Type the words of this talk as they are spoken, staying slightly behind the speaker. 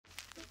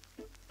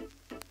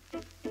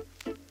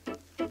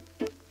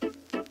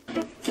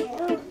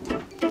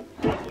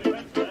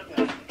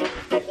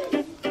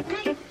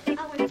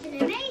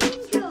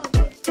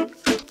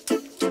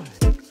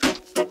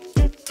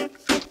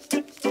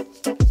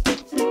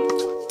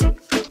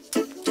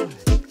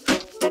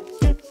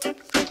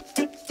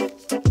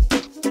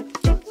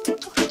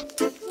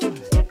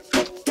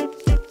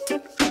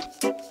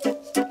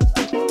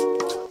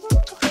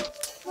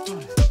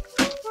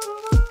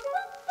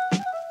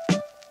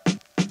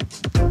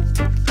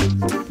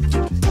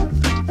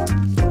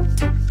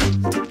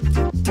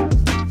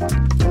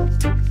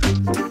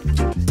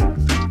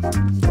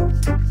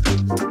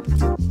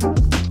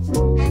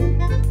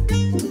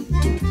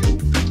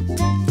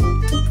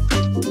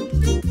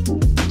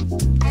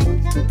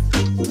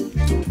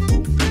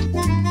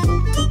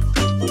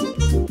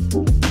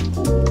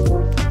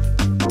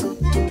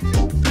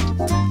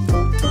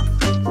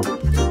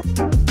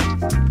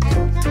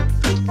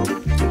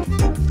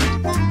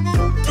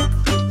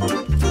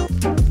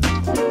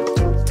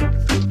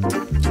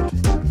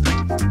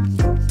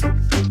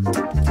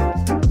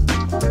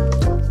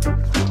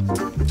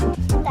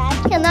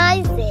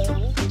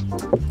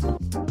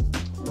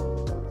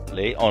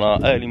on our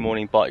early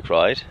morning bike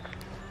ride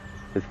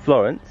with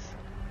Florence.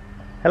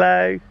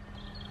 Hello!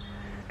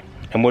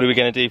 And what are we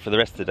going to do for the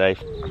rest of the day?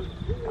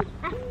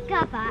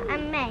 Discover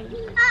and make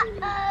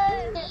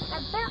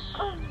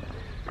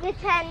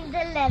pretend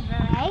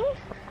delivery.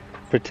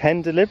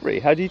 Pretend delivery?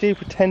 How do you do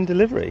pretend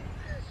delivery?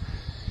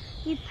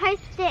 You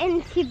post it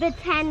into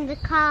pretend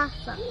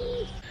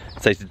castle.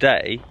 So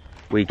today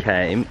we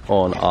came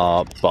on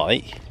our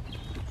bike,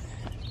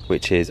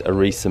 which is a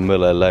Riese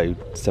Muller Load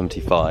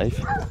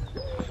 75,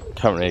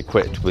 currently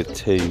equipped with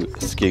 2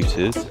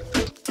 scooters.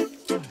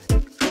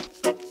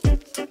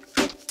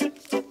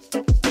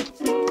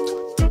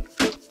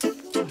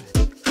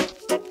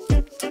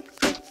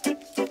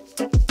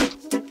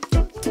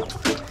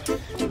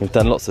 We've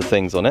done lots of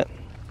things on it.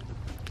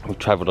 We've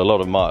travelled a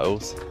lot of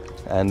miles,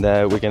 and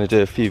we're going to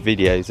do a few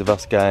videos of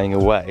us going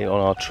away on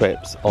our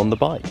trips on the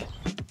bike.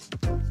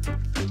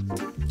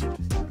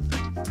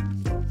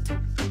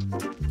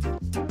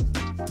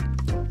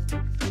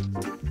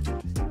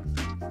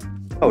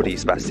 How old are you,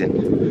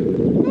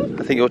 Sebastian?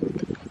 I think you're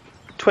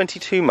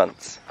 22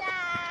 months.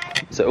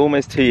 So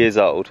almost 2 years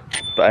old,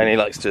 but only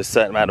likes to do a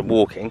certain amount of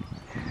walking.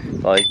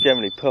 I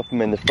generally pop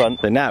them in the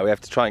front. So now we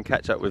have to try and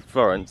catch up with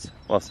Florence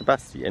while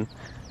Sebastian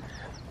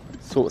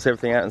sorts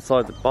everything out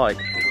inside the bike.